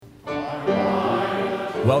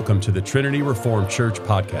Welcome to the Trinity Reformed Church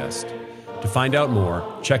podcast. To find out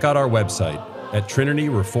more, check out our website at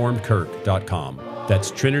trinityreformedkirk.com.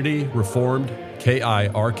 That's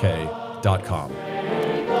trinityreformedkirk.com.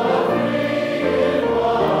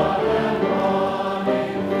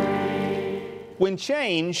 When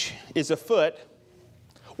change is afoot,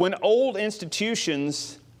 when old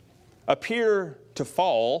institutions appear to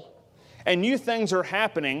fall and new things are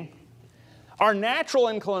happening, our natural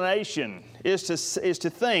inclination is to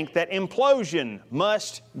think that implosion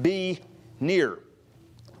must be near.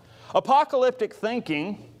 Apocalyptic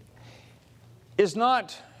thinking is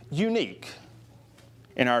not unique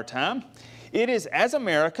in our time. It is as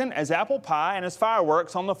American as apple pie and as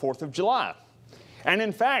fireworks on the 4th of July. And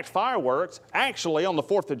in fact, fireworks actually on the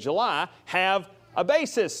 4th of July have a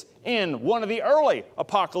basis in one of the early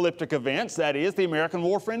apocalyptic events, that is the American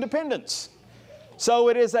War for Independence. So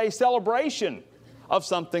it is a celebration of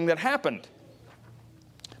something that happened.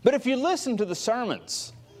 But if you listen to the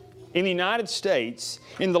sermons in the United States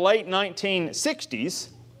in the late 1960s,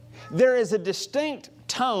 there is a distinct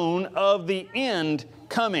tone of the end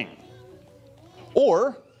coming.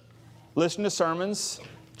 Or listen to sermons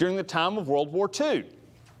during the time of World War II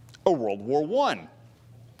or World War I.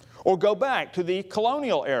 Or go back to the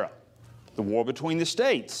colonial era, the war between the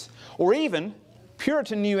states, or even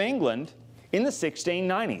Puritan New England in the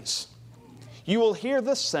 1690s. You will hear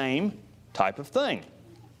the same type of thing.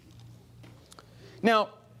 Now,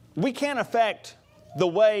 we can't affect the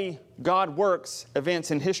way God works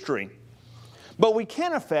events in history, but we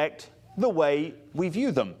can affect the way we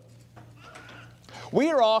view them.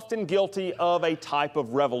 We are often guilty of a type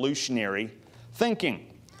of revolutionary thinking.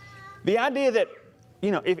 The idea that,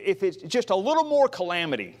 if it's just a little more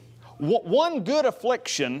calamity, one good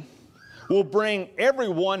affliction will bring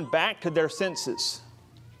everyone back to their senses.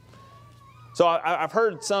 So I've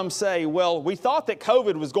heard some say, well, we thought that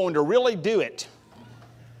COVID was going to really do it,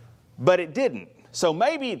 but it didn't. So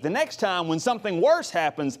maybe the next time when something worse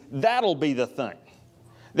happens, that'll be the thing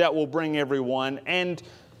that will bring everyone. And,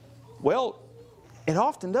 well, it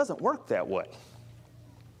often doesn't work that way.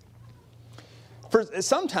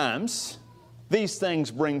 Sometimes these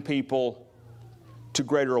things bring people to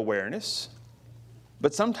greater awareness,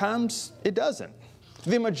 but sometimes it doesn't.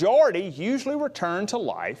 The majority usually return to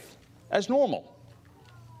life as normal.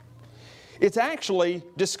 It's actually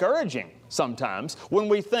discouraging sometimes when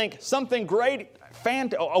we think something great,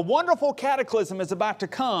 a wonderful cataclysm is about to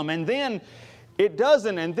come, and then it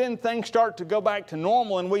doesn't, and then things start to go back to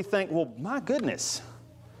normal, and we think, well, my goodness,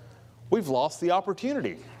 we've lost the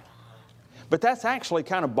opportunity. But that's actually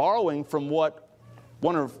kind of borrowing from what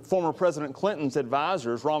one of former President Clinton's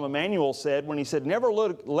advisors, Rahm Emanuel, said when he said, never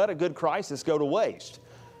let a good crisis go to waste.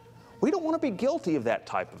 We don't want to be guilty of that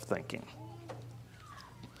type of thinking.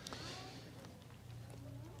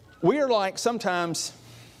 We are like sometimes,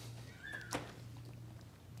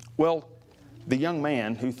 well, the young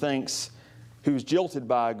man who's jilted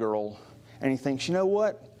by a girl, and he thinks, you know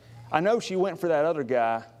what? I know she went for that other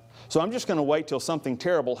guy, so I'm just going to wait till something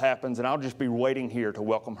terrible happens, and I'll just be waiting here to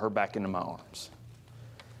welcome her back into my arms.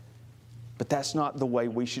 But that's not the way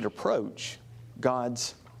we should approach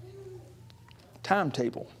God's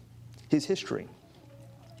timetable, His history.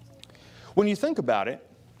 When you think about it,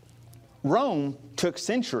 Rome took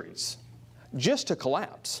centuries just to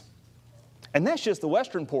collapse. And that's just the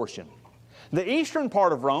western portion. The eastern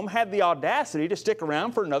part of Rome had the audacity to stick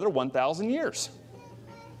around for another 1,000 years.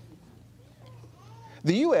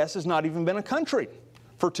 The U.S. has not even been a country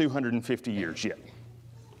for 250 years yet.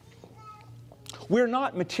 We're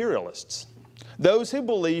not materialists. Those who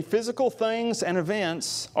believe physical things and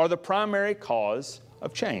events are the primary cause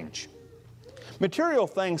of change. Material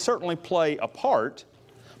things certainly play a part,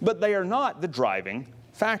 but they are not the driving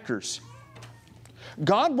factors.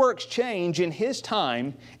 God works change in His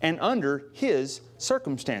time and under His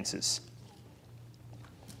circumstances.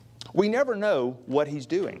 We never know what He's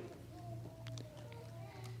doing.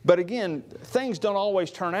 But again, things don't always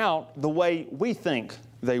turn out the way we think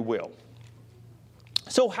they will.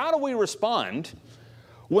 So how do we respond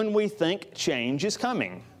when we think change is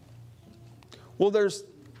coming? Well, there's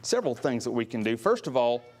several things that we can do. First of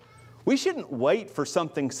all, we shouldn't wait for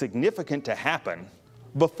something significant to happen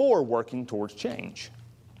before working towards change.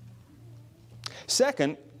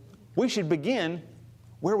 Second, we should begin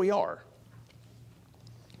where we are.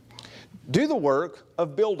 Do the work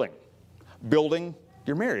of building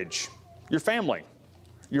your marriage, your family,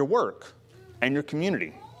 your work, and your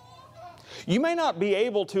community. You may not be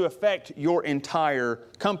able to affect your entire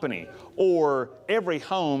company or every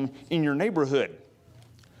home in your neighborhood,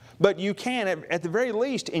 But you can, at the very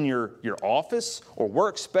least, in your office or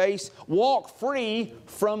workspace, walk free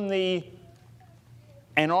from the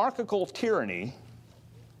anarchical tyranny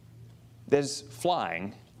that is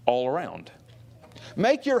flying all around.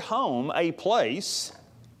 Make your home a place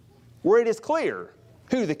where it is clear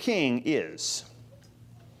who the king is.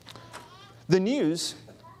 The news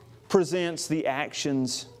presents the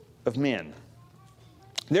actions of men.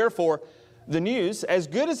 Therefore, the news, as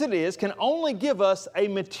good as it is, can only give us a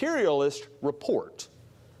materialist report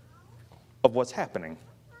of what's happening.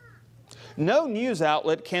 No news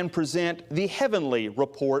outlet can present the heavenly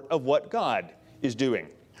report of what God is doing,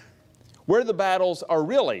 where the battles are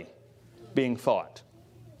really being fought.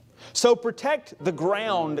 So protect the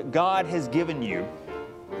ground God has given you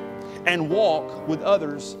and walk with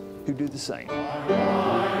others who do the same.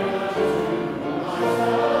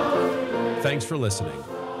 Thanks for listening.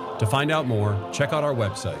 To find out more, check out our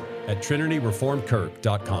website at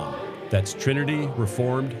trinityreformedkirk.com. That's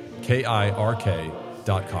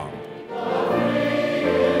trinityreformedkirk.com.